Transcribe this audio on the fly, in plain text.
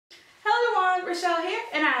Crochet here,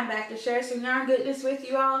 and I'm back to share some yarn goodness with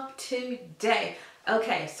you all today.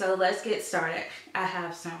 Okay, so let's get started. I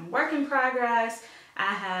have some work in progress,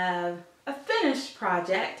 I have a finished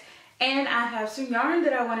project, and I have some yarn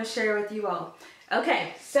that I want to share with you all.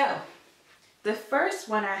 Okay, so the first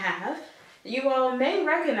one I have, you all may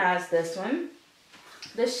recognize this one.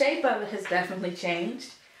 The shape of it has definitely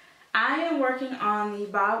changed. I am working on the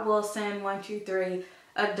Bob Wilson 123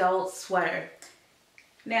 adult sweater.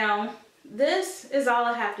 Now, this is all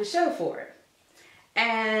I have to show for it.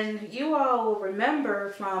 And you all will remember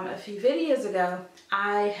from a few videos ago,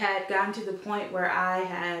 I had gotten to the point where I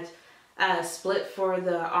had split for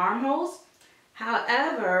the armholes.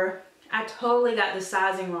 However, I totally got the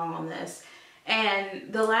sizing wrong on this.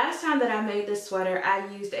 And the last time that I made this sweater, I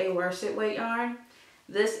used a worsted weight yarn.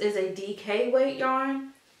 This is a DK weight yarn.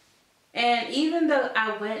 And even though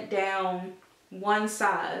I went down one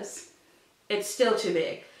size, it's still too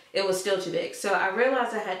big. It was still too big. So I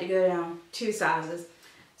realized I had to go down 2 sizes.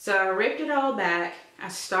 So I ripped it all back. I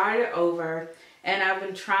started over. And I've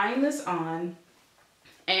been trying this on.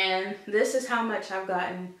 And this is how much I've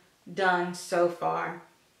gotten done so far.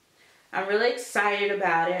 I'm really excited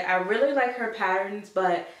about it. I really like her patterns,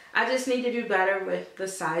 but I just need to do better with the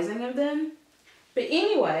sizing of them. But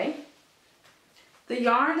anyway, the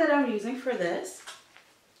yarn that I'm using for this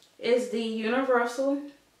is the Universal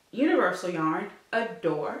yarn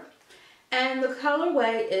Adore, and the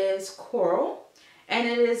colorway is Coral, and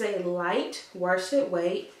it is a light worsted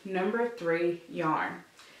weight number 3 yarn.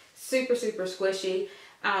 Super squishy.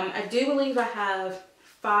 I do believe I have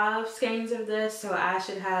 5 skeins of this, so I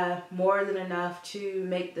should have more than enough to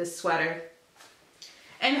make this sweater.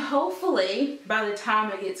 And hopefully by the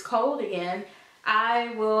time it gets cold again,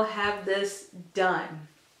 I will have this done.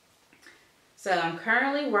 So I'm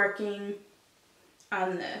currently working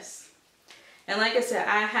on this. And like I said,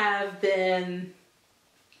 I have been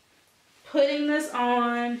putting this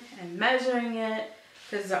on and measuring it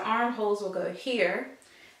because the armholes will go here.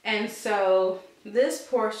 And so this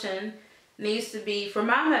portion needs to be, for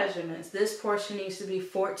my measurements, this portion needs to be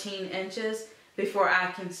 14 inches before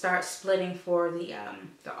I can start splitting for the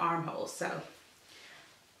armholes.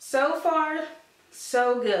 So far,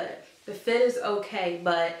 so good. The fit is okay,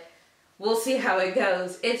 but we'll see how it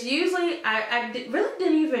goes. It's usually, I really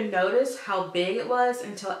didn't even notice how big it was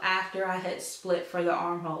until after I had split for the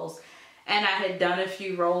armholes. And I had done a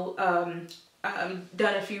few rows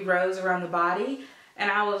around the body.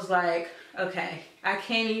 And I was like, okay, I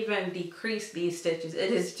can't even decrease these stitches.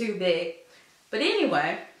 It is too big. But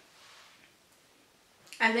anyway,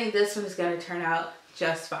 I think this one is going to turn out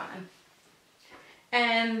just fine.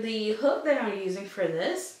 And the hook that I'm using for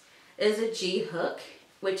this is a G hook,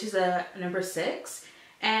 which is a number 6,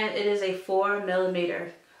 and it is a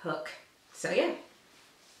 4mm hook. So yeah.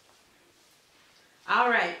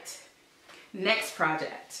 Alright, next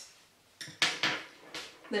project.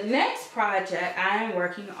 The next project I am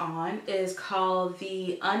working on is called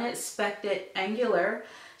the Unexpected Angular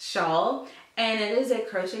Shawl, and it is a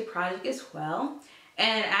crochet project as well.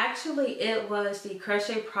 And actually it was the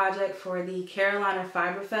crochet project for the Carolina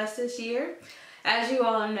Fiber Fest this year. As you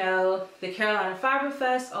all know, the Carolina Fiber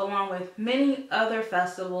Fest, along with many other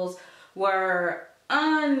festivals, were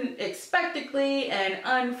unexpectedly and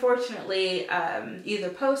unfortunately either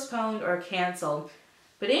postponed or canceled.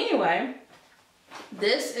 But anyway,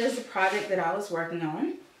 this is the project that I was working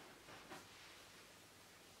on.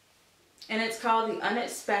 And it's called the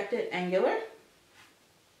Unexpected Angular.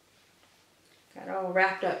 Got it all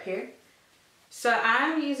wrapped up here. So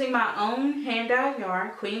I'm using my own hand-dyed yarn,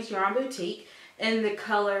 Queen's Yarn Boutique, in the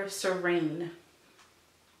color Serene.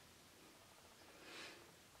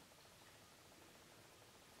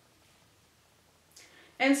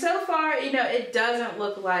 And so far, you know, it doesn't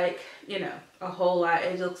look like, you know, a whole lot.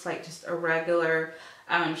 It looks like just a regular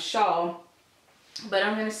shawl. But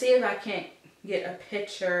I'm going to see if I can't get a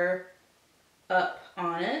picture up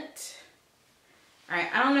on it. Alright,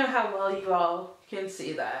 I don't know how well you all can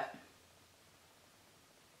see that.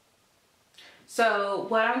 So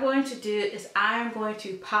what I'm going to do is I'm going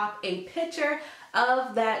to pop a picture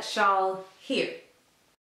of that shawl here.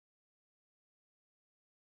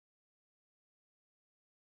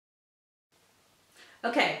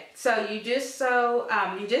 Okay, so you just saw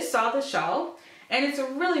the shawl, and it's a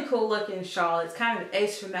really cool looking shawl. It's kind of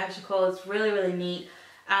asymmetrical. It's really neat.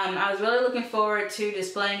 I was really looking forward to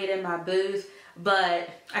displaying it in my booth, but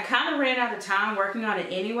I kind of ran out of time working on it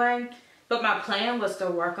anyway. But my plan was to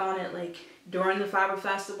work on it like during the Fiber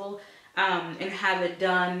Festival and have it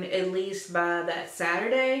done at least by that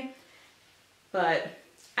Saturday. But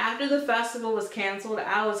after the festival was canceled,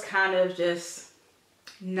 I was kind of just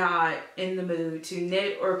not in the mood to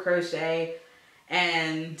knit or crochet.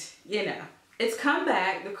 And you know, it's come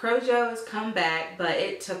back. The crochet has come back, but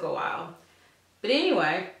it took a while. But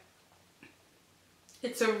anyway,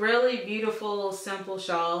 it's a really beautiful, simple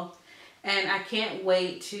shawl, and I can't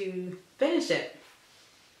wait to finish it.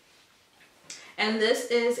 And this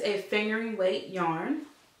is a fingering weight yarn.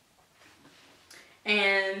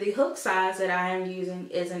 And the hook size that I am using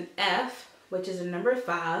is an F, which is a number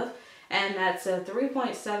 5, and that's a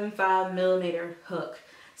 3.75 millimeter hook.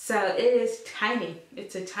 So it is tiny.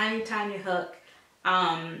 It's a tiny, tiny hook.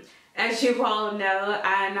 As you all know,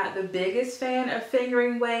 I'm not the biggest fan of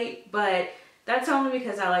fingering weight, but that's only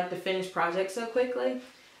because I like to finish projects so quickly.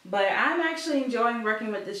 But I'm actually enjoying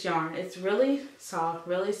working with this yarn. It's really soft,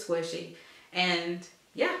 really squishy, and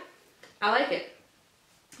yeah, I like it.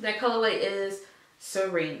 That colorway is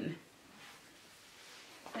Serene.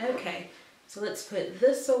 Okay, so let's put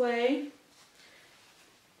this away.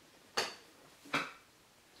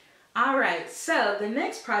 Alright, so the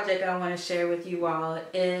next project I want to share with you all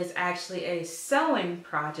is actually a sewing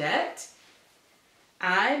project.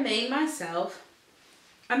 I made myself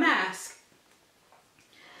a mask.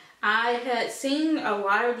 I had seen a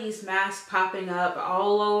lot of these masks popping up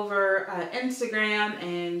all over Instagram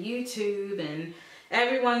and YouTube, and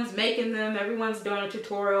everyone's making them, everyone's doing a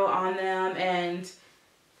tutorial on them, and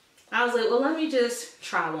I was like, well, let me just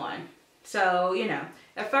try one. So, you know,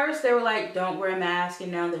 at first they were like, don't wear a mask,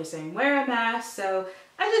 and now they're saying wear a mask, so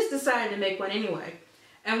I just decided to make one anyway.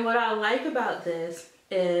 And what I like about this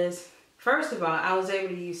is, first of all, I was able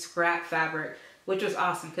to use scrap fabric, which was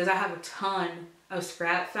awesome because I have a ton of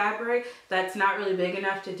scrap fabric that's not really big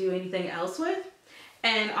enough to do anything else with.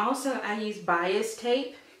 And also I use bias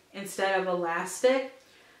tape instead of elastic.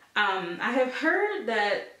 I have heard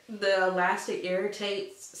that the elastic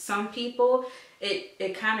irritates some people.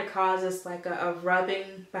 It kind of causes like a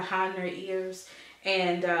rubbing behind their ears.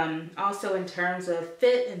 And also in terms of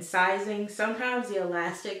fit and sizing, sometimes the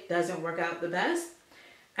elastic doesn't work out the best.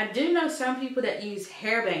 I do know some people that use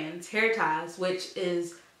hair bands, hair ties, which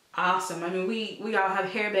is awesome. I mean, we all have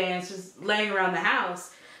hair bands just laying around the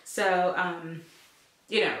house. So,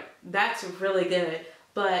 you know, that's really good.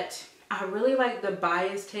 But I really like the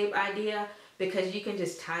bias tape idea because you can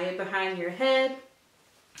just tie it behind your head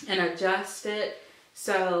and adjust it.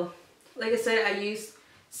 So, like I said, I used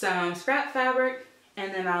some scrap fabric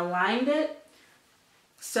and then I lined it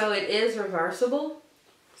so it is reversible.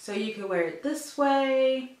 So you can wear it this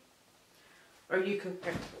way, or you could,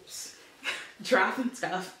 oops, dropping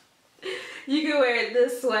stuff. You can wear it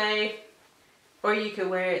this way, or you can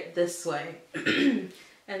wear it this way.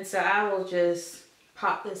 And so I will just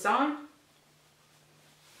pop this on.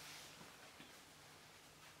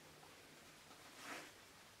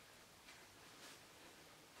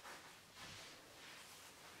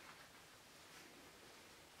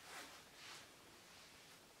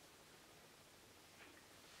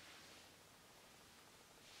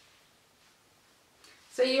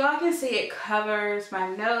 So you all can see it covers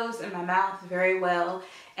my nose and my mouth very well,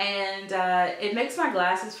 and it makes my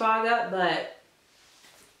glasses fog up, but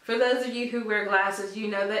for those of you who wear glasses, you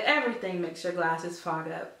know that everything makes your glasses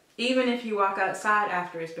fog up. Even if you walk outside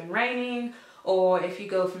after it's been raining, or if you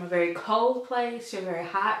go from a very cold place to a very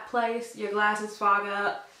hot place, your glasses fog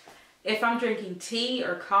up. If I'm drinking tea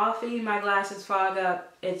or coffee, my glasses fog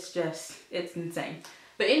up. It's insane.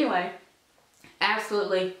 But anyway,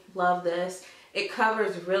 absolutely love this. It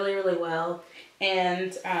covers really, really well,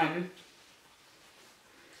 and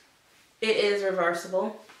it is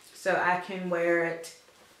reversible, so I can wear it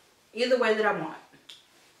either way that I want.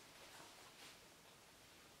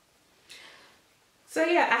 So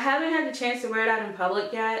yeah, I haven't had the chance to wear it out in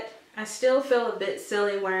public yet. I still feel a bit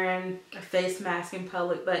silly wearing a face mask in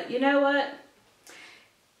public, but you know what?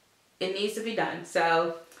 It needs to be done,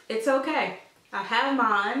 so it's okay. I have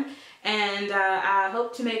mine, and I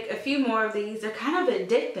hope to make a few more of these. They're kind of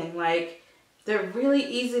addicting. Like, they're really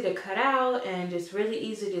easy to cut out and just really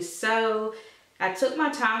easy to sew. I took my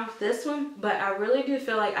time with this one, but I really do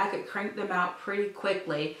feel like I could crank them out pretty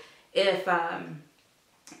quickly if I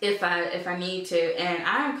need to. And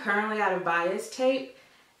I am currently out of bias tape,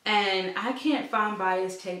 and I can't find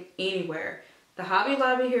bias tape anywhere. The Hobby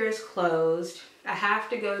Lobby here is closed. I have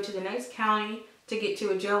to go to the next county to get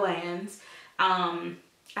to a Joann's.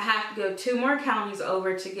 I have to go 2 more counties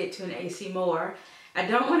over to get to an AC Moore. I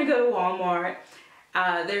don't want to go to Walmart.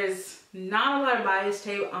 There's not a lot of bias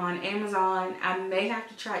tape on Amazon. I may have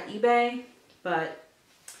to try eBay, but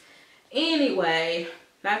anyway,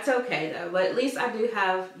 that's okay though. But at least I do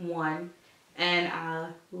have one, and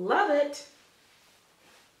I love it.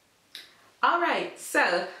 Alright,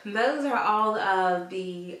 so those are all of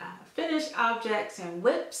the finished objects and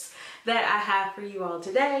whips that I have for you all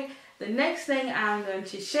today. The next thing I'm going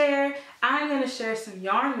to share some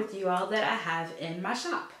yarn with you all that I have in my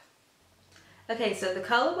shop. Okay, so the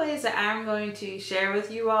colorways that I'm going to share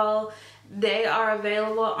with you all, they are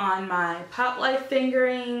available on my Pop Life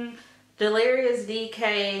Fingering, Delirious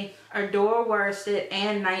DK, Adore Worsted,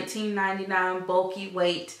 and 1999 Bulky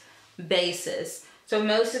Weight bases. So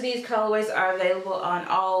most of these colorways are available on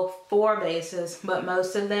all 4 bases, but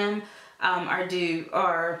most of them are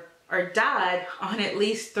dyed on at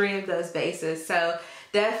least 3 of those bases. So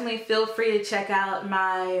definitely feel free to check out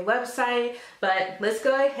my website, but let's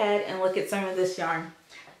go ahead and look at some of this yarn.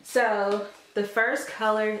 So the first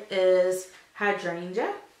color is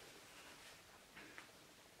Hydrangea.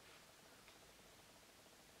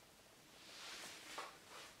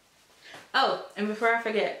 Oh, and before I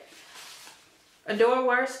forget, Adore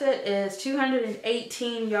Worsted is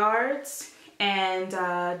 218 yards and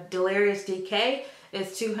Delirious DK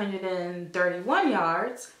is 231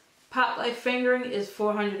 yards. Pop Life Fingering is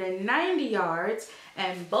 490 yards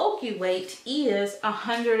and Bulky Weight is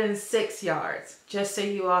 106 yards, just so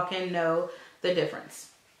you all can know the difference.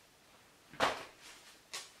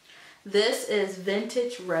 This is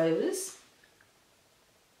Vintage Rose.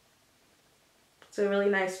 It's a really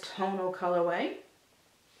nice tonal colorway.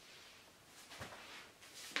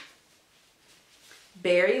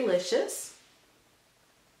 Berrylicious.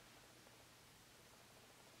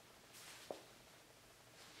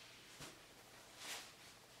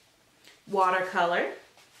 Watercolor.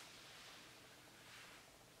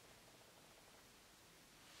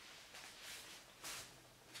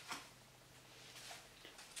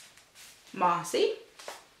 Mossy.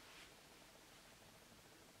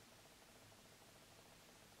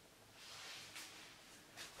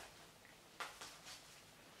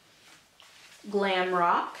 Glam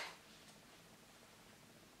Rock.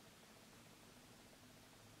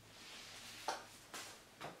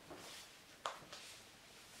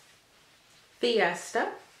 Fiesta.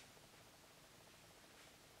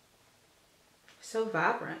 So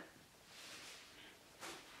vibrant.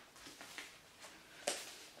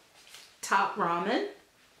 Top Ramen.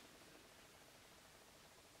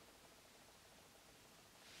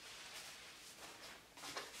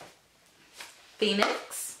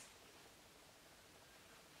 Phoenix.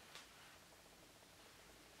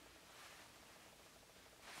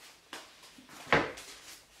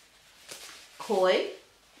 Koi.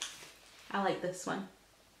 I like this one.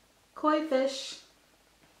 Koi fish.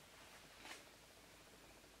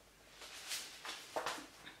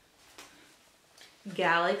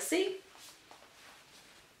 Galaxy.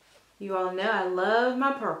 You all know I love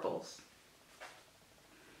my purples.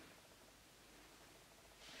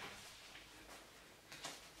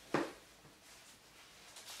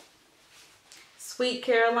 Sweet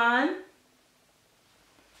Caroline.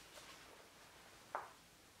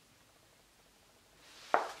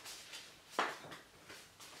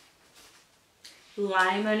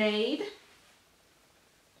 Limonade.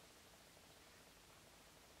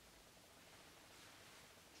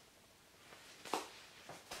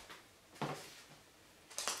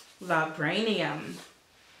 Vibranium.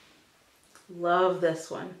 Love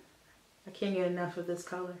this one. I can't get enough of this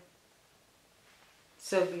color.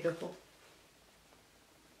 So beautiful.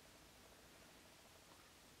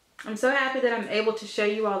 I'm so happy that I'm able to show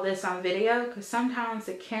you all this on video, because sometimes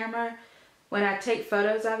the camera, when I take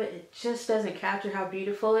photos of it, it just doesn't capture how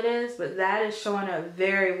beautiful it is, but that is showing up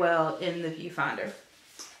very well in the viewfinder.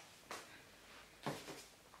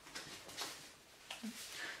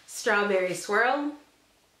 Strawberry Swirl.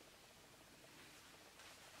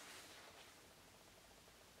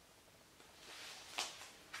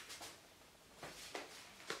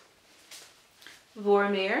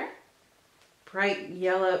 Vormir. Bright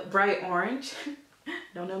yellow, bright orange.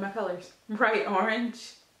 Don't know my colors. Bright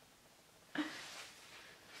orange.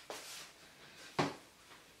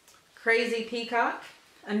 Crazy Peacock,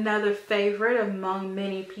 another favorite among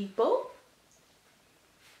many people.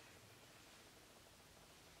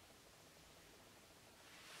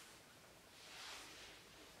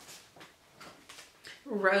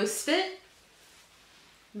 Roasted.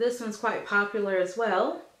 This one's quite popular as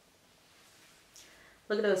well.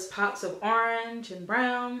 Look at those pops of orange and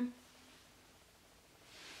brown.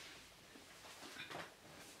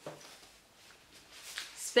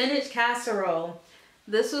 Spinach Casserole.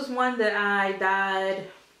 This was one that I dyed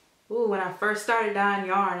when I first started dyeing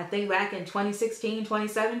yarn, I think back in 2016,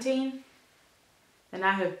 2017. And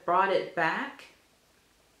I have brought it back.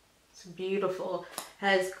 It's beautiful.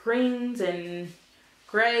 Has greens and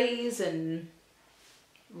grays and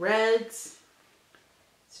reds.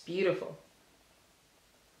 It's beautiful.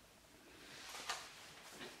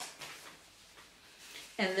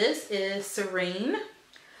 And this is Serene,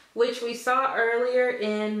 which we saw earlier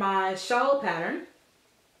in my shawl pattern.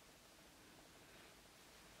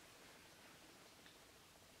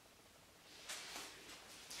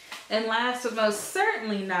 And last but most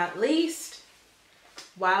certainly not least,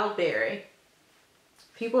 Wild Berry.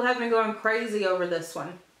 People have been going crazy over this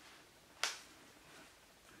one.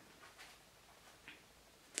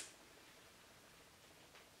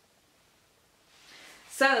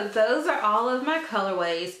 So those are all of my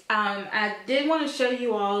colorways. I did want to show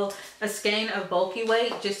you all a skein of bulky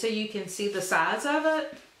weight just so you can see the size of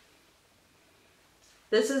it.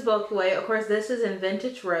 This is bulky weight. Of course, this is in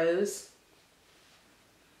Vintage Rose.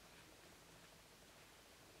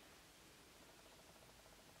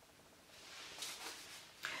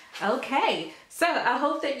 Okay, so I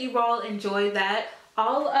hope that you all enjoyed that.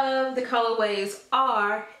 All of the colorways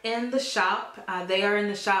are in the shop. They are in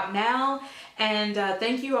the shop now. And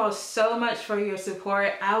thank you all so much for your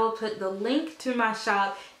support. I will put the link to my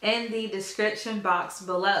shop in the description box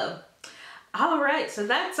below. Alright, so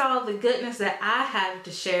that's all the goodness that I have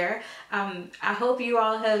to share. I hope you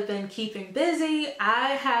all have been keeping busy.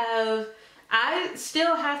 I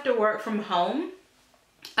still have to work from home.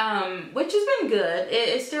 Which has been good.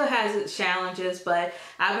 It still has its challenges, but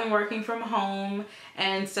I've been working from home,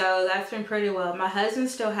 and so that's been pretty well. My husband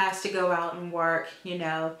still has to go out and work, you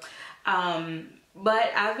know,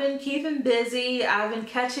 but I've been keeping busy. I've been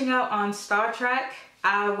catching up on Star Trek.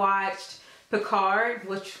 I watched Picard,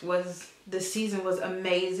 which was, this season was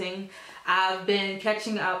amazing. I've been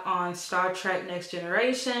catching up on Star Trek Next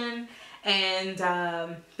Generation, and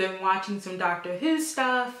been watching some Doctor Who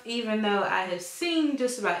stuff, even though I have seen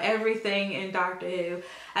just about everything in Doctor Who.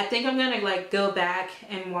 I think I'm gonna like go back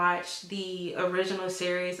and watch the original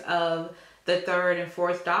series of the 3rd and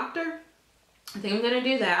 4th Doctor. I think I'm gonna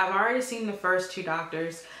do that. I've already seen the first 2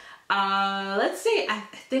 Doctors. Let's see, I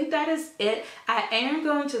think that is it. I am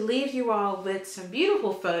going to leave you all with some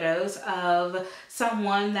beautiful photos of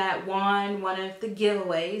someone that won one of the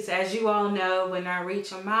giveaways. As you all know, when I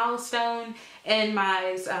reach a milestone in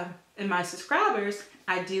my subscribers,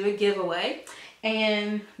 I do a giveaway.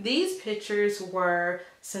 And these pictures were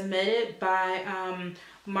submitted by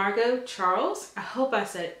Margot Charles. I hope I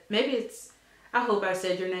said, I hope I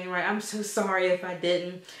said your name right. I'm so sorry if I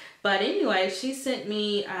didn't. But anyway, she sent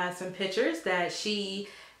me some pictures that she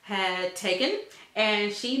had taken,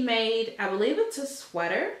 and she made, I believe it's a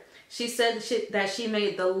sweater. She said that she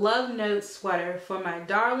made the Love Note sweater for my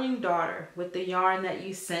darling daughter with the yarn that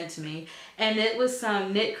you sent to me. And it was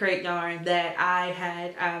some Knit Crate yarn that I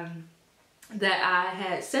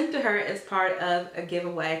had sent to her as part of a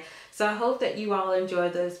giveaway. So I hope that you all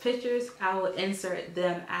enjoyed those pictures. I will insert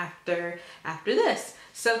them after this.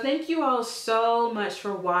 So thank you all so much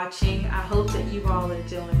for watching. I hope that you all are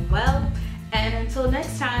doing well. And until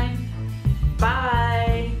next time, bye.